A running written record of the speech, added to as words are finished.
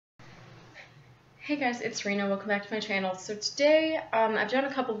Hey guys, it's Rena. Welcome back to my channel. So today, I've done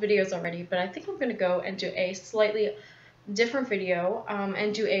a couple videos already, but I think I'm going to go and do a slightly different video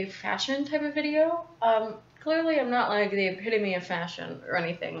and do a fashion type of video. Clearly, I'm not like the epitome of fashion or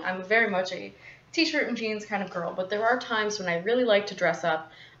anything. I'm very much a t-shirt and jeans kind of girl, but there are times when I really like to dress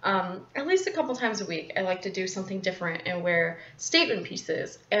up. At least a couple times a week, I like to do something different and wear statement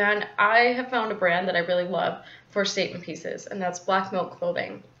pieces. And I have found a brand that I really love for statement pieces, and that's Black Milk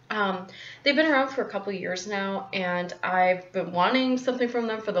Clothing. They've been around for a couple years now, and I've been wanting something from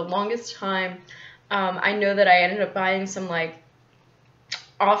them for the longest time. I know that I ended up buying some like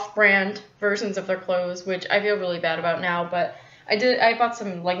off-brand versions of their clothes, which I feel really bad about now, but I bought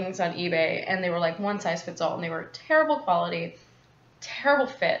some leggings on eBay, and they were like one size fits all, and they were terrible quality, terrible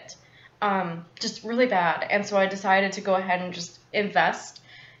fit, just really bad. And so I decided to go ahead and just invest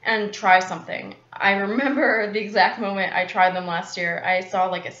and try something. I remember the exact moment I tried them last year. I saw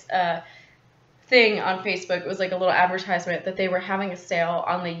like a thing on Facebook. It was like a little advertisement that they were having a sale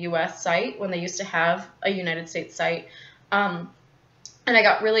on the US site when they used to have a United States site. And I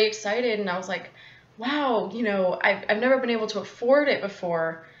got really excited, and I was like, wow, I've never been able to afford it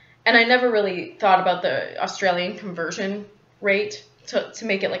before. And I never really thought about the Australian conversion rate to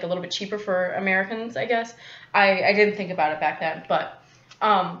make it like a little bit cheaper for Americans, I guess. I didn't think about it back then, but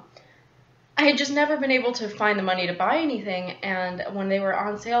I had just never been able to find the money to buy anything, and when they were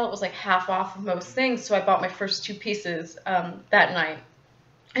on sale, it was like half off of most things, so I bought my first two pieces that night.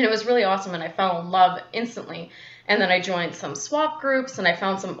 And it was really awesome, and I fell in love instantly. And then I joined some swap groups, and I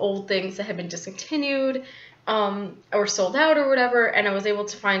found some old things that had been discontinued or sold out or whatever, and I was able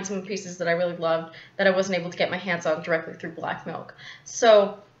to find some pieces that I really loved that I wasn't able to get my hands on directly through Black Milk.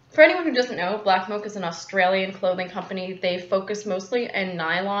 So for anyone who doesn't know, Black Milk is an Australian clothing company. They focus mostly in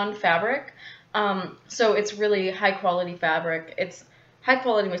nylon fabric, so it's really high quality fabric. It's high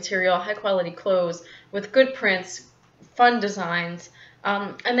quality material, high quality clothes with good prints, fun designs.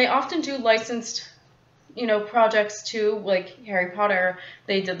 And they often do licensed, projects too, like Harry Potter.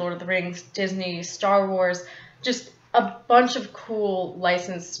 They did Lord of the Rings, Disney, Star Wars, just a bunch of cool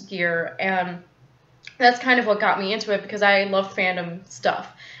licensed gear. And that's kind of what got me into it, because I love fandom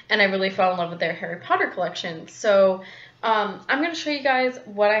stuff, and I really fell in love with their Harry Potter collection. So I'm going to show you guys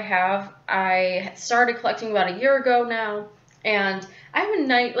what I have. I started collecting about a year ago now, and I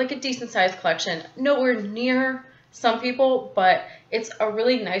have a decent sized collection. Nowhere near some people, but it's a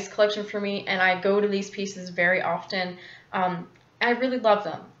really nice collection for me, and I go to these pieces very often. I really love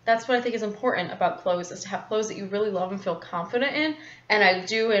them. That's what I think is important about clothes, is to have clothes that you really love and feel confident in, and I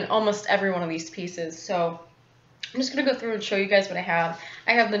do in almost every one of these pieces. So I'm just going to go through and show you guys what I have.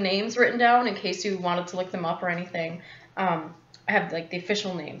 I have the names written down in case you wanted to look them up or anything. I have like the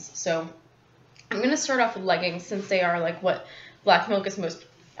official names. So I'm going to start off with leggings, since they are like what Black Milk is most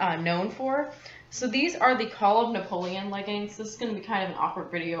known for. So these are the Call of Napoleon leggings. This is going to be kind of an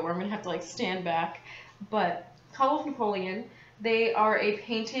awkward video where I'm going to have to like stand back. But Call of Napoleon, they are a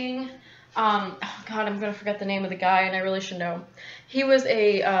painting. Oh God, I'm going to forget the name of the guy, and I really should know. He was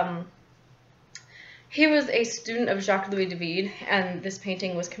a student of Jacques Louis David, and this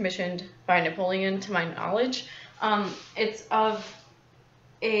painting was commissioned by Napoleon, to my knowledge. It's of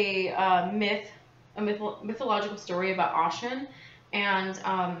a mythological story about Ashen,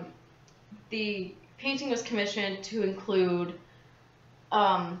 and the painting was commissioned to include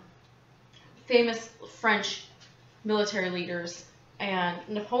famous French military leaders, and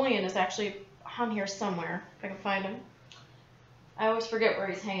Napoleon is actually on here somewhere, if I can find him. I always forget where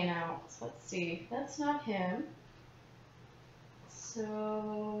he's hanging out. So let's see. That's not him.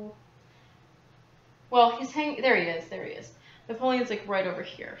 So, well, there he is, there he is. Napoleon's like right over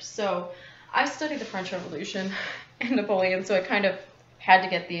here. So I studied the French Revolution and Napoleon, so I kind of had to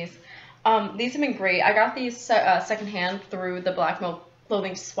get these. These have been great. I got these secondhand through the Black Milk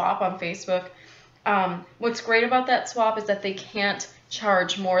Clothing swap on Facebook. What's great about that swap is that they can't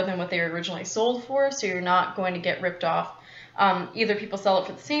charge more than what they were originally sold for, so you're not going to get ripped off. Either people sell it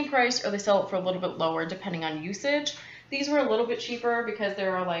for the same price, or they sell it for a little bit lower depending on usage. These were a little bit cheaper because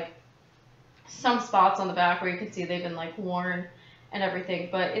there are like some spots on the back where you can see they've been like worn and everything,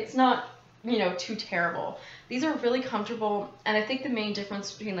 but it's not, too terrible. These are really comfortable, and I think the main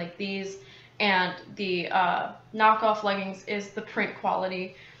difference between like these and the knockoff leggings is the print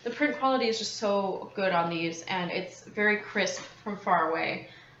quality. The print quality is just so good on these, and it's very crisp from far away.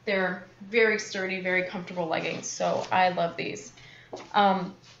 They're very sturdy, very comfortable leggings, so I love these.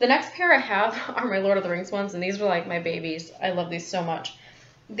 The next pair I have are my Lord of the Rings ones, and these are like my babies. I love these so much.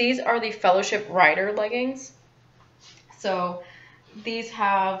 These are the Fellowship Rider leggings. So these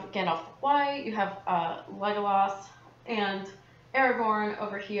have Gandalf the White, you have Legolas and Aragorn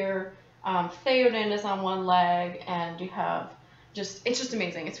over here. Theoden is on one leg, and you have it's just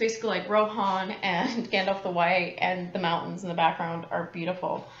amazing. It's basically like Rohan and Gandalf the White, and the mountains in the background are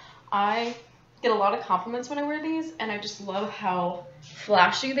beautiful. I get a lot of compliments when I wear these, and I just love how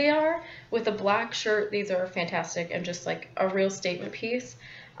flashy they are. With a black shirt, these are fantastic and just like a real statement piece.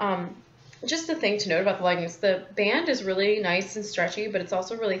 Just a thing to note about the leggings, the band is really nice and stretchy, but it's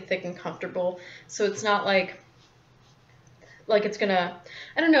also really thick and comfortable. So it's not like it's gonna,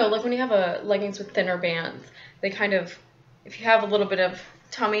 I don't know, like when you have a leggings with thinner bands, they kind of, if you have a little bit of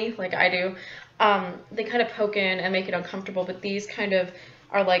tummy like I do, they kind of poke in and make it uncomfortable. But these kind of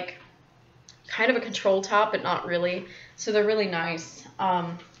are like kind of a control top, but not really. So they're really nice,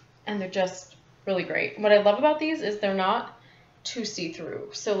 and they're just really great. What I love about these is they're not too see-through.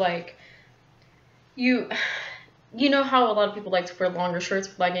 So like you know how a lot of people like to wear longer shirts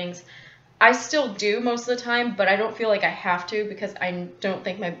with leggings. I still do most of the time, but I don't feel like I have to, because I don't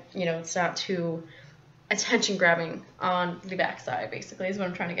think it's not too attention grabbing on the backside, basically, is what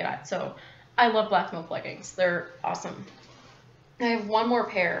I'm trying to get at. So I love Black Milk leggings. They're awesome. I have one more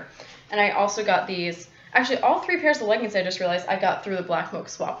pair, and I also got these. Actually, all 3 pairs of leggings I just realized I got through the Black Milk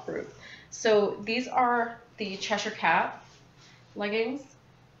swap group. So these are the Cheshire Cat leggings.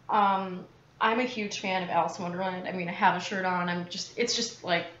 I'm a huge fan of Alice in Wonderland. I mean, I have a shirt on. It's just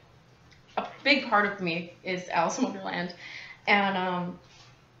like a big part of me is Alice in Wonderland. And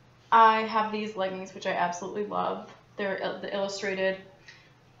I have these leggings, which I absolutely love. They're the illustrated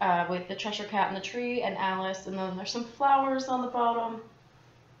with the Cheshire Cat and the tree and Alice, and then there's some flowers on the bottom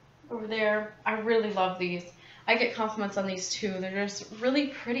over there. I really love these. I get compliments on these too. They're just really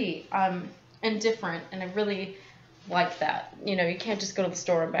pretty and different, and I really like that. You can't just go to the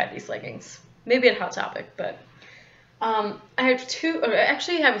store and buy these leggings. Maybe at Hot Topic, but I have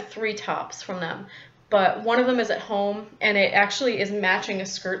I have 3 tops from them, but one of them is at home, and it actually is matching a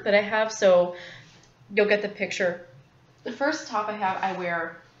skirt that I have, so you'll get the picture. The first top I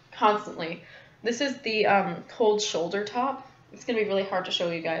wear constantly. This is the cold shoulder top. It's going to be really hard to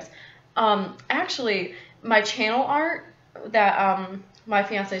show you guys. Actually, my channel art that my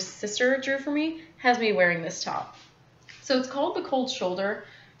fiance's sister drew for me has me wearing this top. So it's called the cold shoulder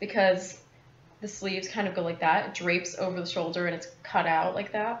because the sleeves kind of go like that. It drapes over the shoulder and it's cut out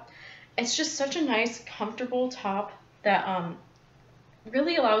like that. It's just such a nice, comfortable top that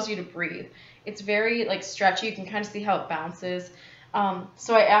really allows you to breathe. It's very like stretchy. You can kind of see how it bounces.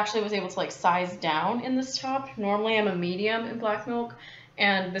 So I actually was able to like size down in this top. Normally I'm a medium in Black Milk,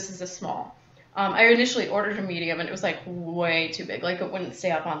 and this is a small. I initially ordered a medium, and it was like way too big. Like it wouldn't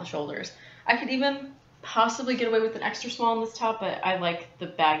stay up on the shoulders. I could even possibly get away with an extra small in this top, but I like the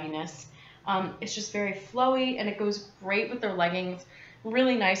bagginess. It's just very flowy, and it goes great with their leggings.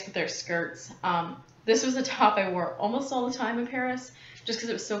 Really nice with their skirts. This was a top I wore almost all the time in Paris, just because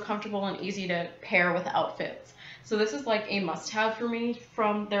it was so comfortable and easy to pair with outfits. So this is like a must-have for me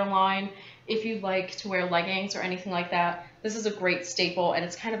from their line. If you like to wear leggings or anything like that, this is a great staple, and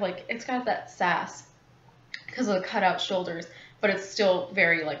it's kind of like, it's got that sass because of the cutout shoulders, but it's still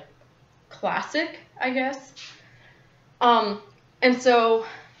very like classic, I guess. And so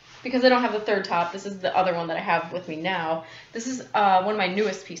because I don't have the third top, this is the other one that I have with me now. This is one of my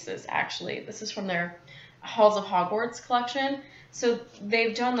newest pieces, actually. This is from their Halls of Hogwarts collection. So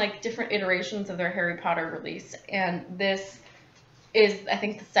they've done like different iterations of their Harry Potter release, and this is, I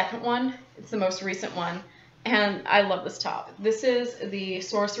think, the second one. It's the most recent one, and I love this top. This is the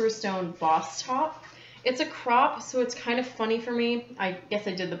Sorcerer's Stone Boss top. It's a crop, so it's kind of funny for me. I guess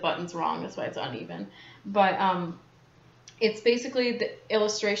I did the buttons wrong, that's why it's uneven. But it's basically the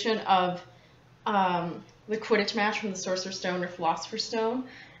illustration of the Quidditch match from the Sorcerer's Stone or Philosopher's Stone,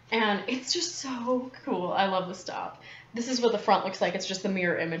 and it's just so cool. I love this top. This is what the front looks like. It's just the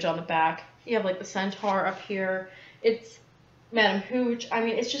mirror image on the back. You have like the centaur up here. It's Madame Hooch. I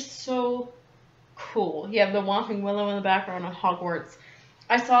mean, it's just so cool. You have the Whomping Willow in the background on Hogwarts.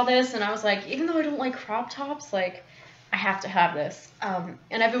 I saw this and I was like, even though I don't like crop tops, like, I have to have this.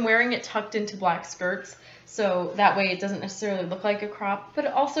 And I've been wearing it tucked into black skirts, so that way it doesn't necessarily look like a crop, but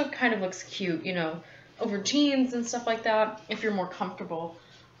it also kind of looks cute, you know, over jeans and stuff like that, if you're more comfortable.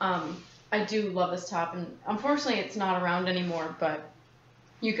 I do love this top, and unfortunately it's not around anymore, but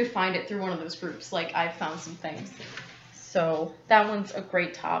you could find it through one of those groups, like I found some things. So that one's a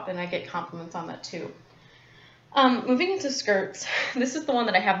great top, and I get compliments on that too. Moving into skirts, this is the one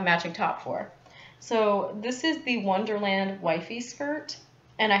that I have a matching top for. So this is the Wonderland Wifey skirt,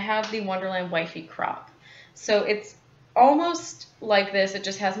 and I have the Wonderland Wifey crop. So it's almost like this, it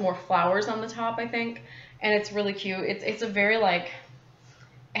just has more flowers on the top, I think, and it's really cute. It's a very like,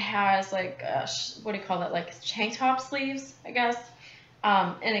 it has like, what do you call that, like tank top sleeves, I guess.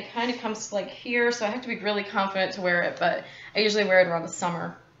 And it kind of comes to like here, so I have to be really confident to wear it, but I usually wear it around the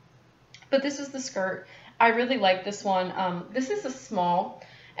summer. But this is the skirt. I really like this one. This is a small,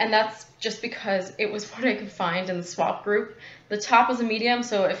 and that's just because it was what I could find in the swap group. The top is a medium,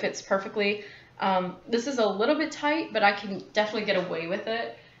 so it fits perfectly. This is a little bit tight, but I can definitely get away with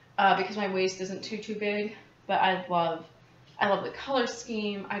it because my waist isn't too big. But I love the color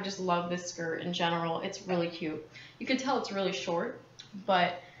scheme. I just love this skirt in general. It's really cute. You can tell it's really short,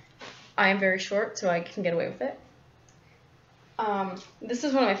 but I am very short, so I can get away with it. This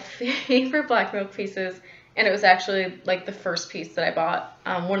is one of my favorite Black Milk pieces, and it was actually like the first piece that I bought,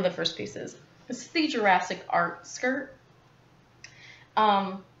 one of the first pieces. This is the Jurassic Art skirt.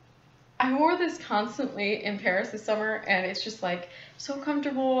 I wore this constantly in Paris this summer, and it's just like so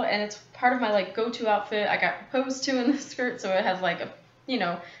comfortable, and it's part of my like go-to outfit. I got proposed to in this skirt, so it has like a, you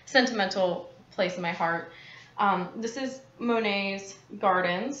know, sentimental place in my heart. This is Monet's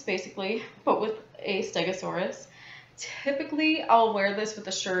Gardens, basically, but with a Stegosaurus. Typically, I'll wear this with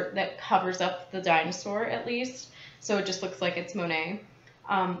a shirt that covers up the dinosaur at least, so it just looks like it's Monet.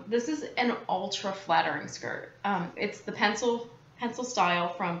 This is an ultra flattering skirt. It's the pencil style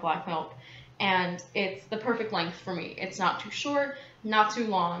from Black Milk, and it's the perfect length for me. It's not too short, not too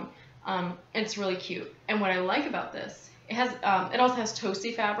long. It's really cute. And what I like about this, it also has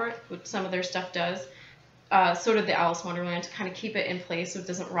toasty fabric, which some of their stuff does. So did the Alice Wonderland, to kind of keep it in place so it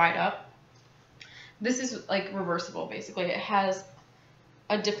doesn't ride up. This is like reversible, basically. It has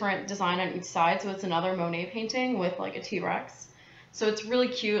a different design on each side, so it's another Monet painting with like a T-Rex. So it's really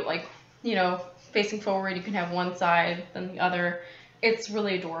cute, like, you know, facing forward, you can have one side, then the other. It's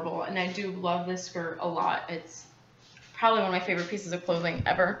really adorable, and I do love this skirt a lot. It's probably one of my favorite pieces of clothing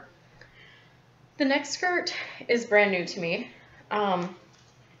ever. The next skirt is brand new to me,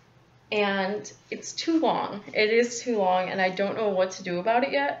 and it's too long. It is too long, and I don't know what to do about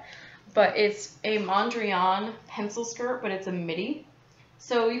it yet. But it's a Mondrian pencil skirt, but it's a midi.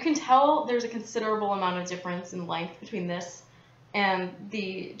 So you can tell there's a considerable amount of difference in length between this and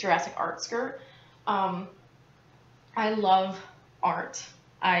the Jurassic Art skirt. I love art.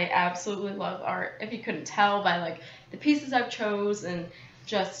 I absolutely love art. If you couldn't tell by like the pieces I've chose and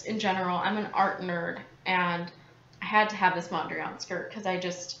just in general, I'm an art nerd, and I had to have this Mondrian skirt because I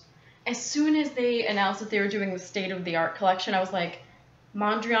just, as soon as they announced that they were doing the state of the art collection, I was like,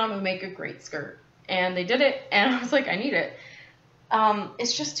 Mondrian would make a great skirt, and they did it, and I was like, I need it.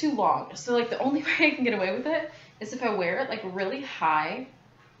 It's just too long, so like the only way I can get away with it is if I wear it like really high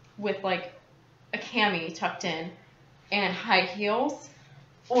with like a cami tucked in and high heels,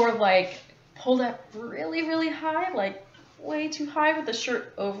 or like pulled up really high, like way too high with the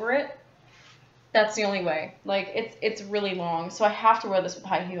shirt over it. That's the only way. Like it's really long, so I have to wear this with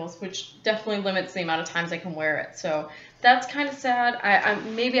high heels, which definitely limits the amount of times I can wear it. So that's kind of sad.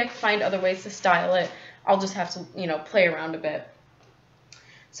 Maybe I can find other ways to style it. I'll just have to, you know, play around a bit.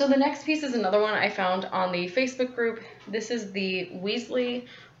 So the next piece is another one I found on the Facebook group. This is the Weasley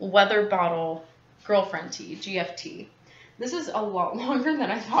Weather Bottle Girlfriend Tee, GFT. This is a lot longer than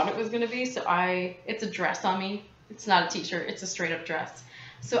I thought it was going to be, so it's a dress on me. It's not a t-shirt, it's a straight up dress.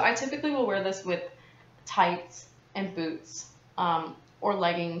 So I typically will wear this with tights and boots, or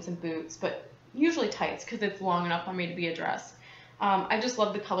leggings and boots, but usually tights because it's long enough for me to be a dress. I just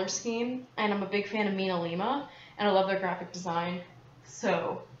love the color scheme, and I'm a big fan of Mina Lima, and I love their graphic design.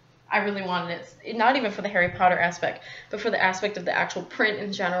 So I really wanted it, not even for the Harry Potter aspect, but for the aspect of the actual print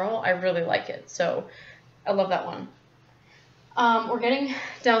in general. I really like it, so I love that one. We're getting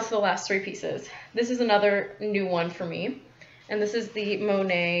down to the last three pieces. This is another new one for me, and this is the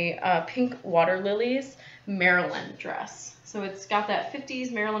Monet Pink Water Lilies Marilyn dress. So it's got that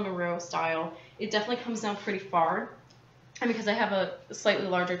 50s Marilyn Monroe style. It definitely comes down pretty far, and because I have a slightly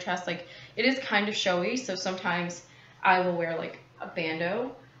larger chest, like it is kind of showy, so sometimes I will wear like a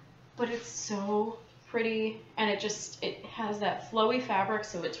bandeau, but it's so pretty, and it has that flowy fabric,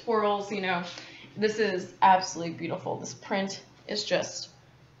 so it twirls, you know. This is absolutely beautiful. This print is just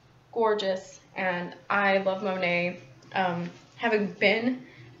gorgeous, and I love Monet. Having been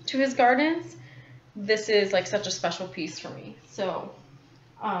to his gardens, this is like such a special piece for me. So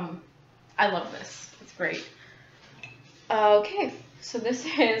I love this. It's great. Okay, so this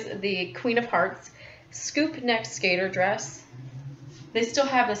is the Queen of Hearts scoop neck skater dress. They still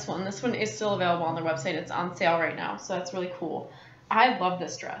have this one. This one is still available on their website. It's on sale right now, so that's really cool. I love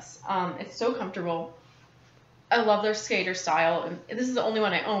this dress. It's so comfortable. I love their skater style. And this is the only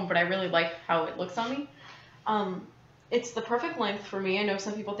one I own, but I really like how it looks on me. It's the perfect length for me. I know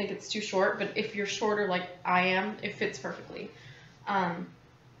some people think it's too short, but if you're shorter like I am, it fits perfectly.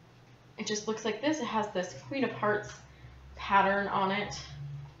 It just looks like this. It has this Queen of Hearts pattern on it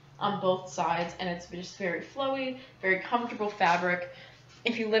on both sides, and it's just very flowy, very comfortable fabric.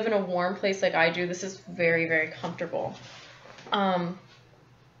 If you live in a warm place like I do, this is very, very comfortable. And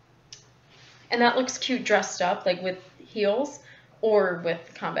that looks cute dressed up, like with heels or with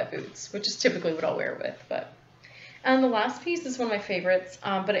combat boots, which is typically what I'll wear with. And the last piece is one of my favorites,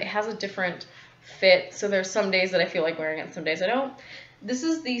 but it has a different fit, so there's some days that I feel like wearing it, some days I don't. This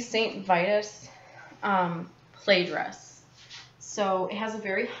is the St. Vitus play dress. So it has a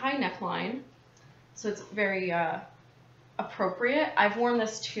very high neckline, so it's very appropriate. I've worn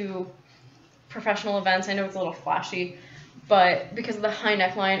this to professional events. I know it's a little flashy, but because of the high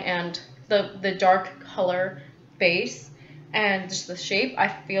neckline and the dark color base and just the shape, I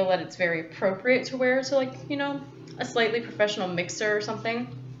feel that it's very appropriate to wear to, like, you know, a slightly professional mixer or something.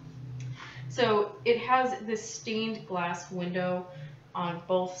 So it has this stained glass window on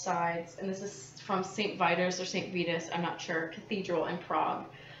both sides, and this is from St. Vitus or St. Vitus, I'm not sure, cathedral in Prague.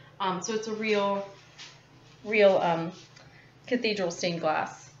 So it's a real cathedral stained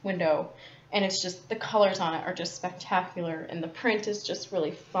glass window, and it's just, the colors on it are just spectacular, and the print is just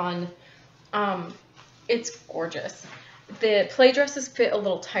really fun. It's gorgeous. The play dresses fit a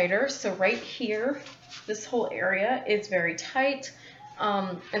little tighter, so right here, this whole area is very tight,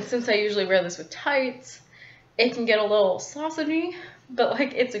 and since I usually wear this with tights, it can get a little sausagey, but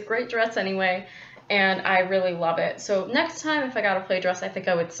like, it's a great dress anyway, and I really love it. So next time if I got a play dress, I think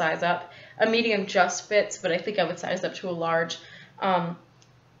I would size up. A medium just fits, but I think I would size up to a large.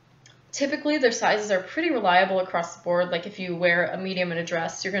 Typically their sizes are pretty reliable across the board. Like if you wear a medium in a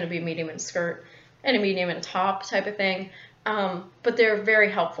dress, you're going to be a medium in a skirt and a medium in a top type of thing. But they're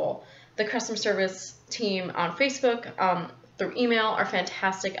very helpful. The customer service team on Facebook, through email, are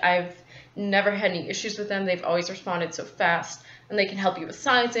fantastic. I've never had any issues with them. They've always responded so fast, and they can help you with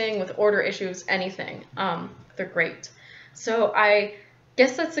sizing, with order issues, anything. They're great. So I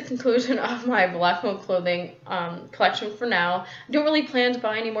guess that's the conclusion of my Black Mold Clothing collection for now. I don't really plan to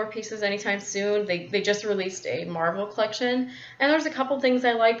buy any more pieces anytime soon. They just released a Marvel collection, and there's a couple things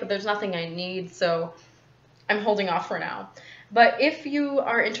I like, but there's nothing I need, so I'm holding off for now. But if you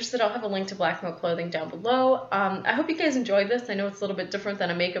are interested, I'll have a link to Black Mold Clothing down below. I hope you guys enjoyed this. I know it's a little bit different than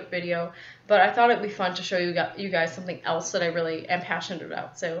a makeup video, but I thought it'd be fun to show you guys something else that I really am passionate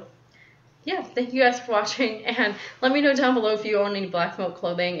about. So yeah, thank you guys for watching, and let me know down below if you own any Black Mold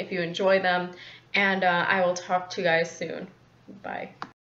Clothing, if you enjoy them, and I will talk to you guys soon. Bye.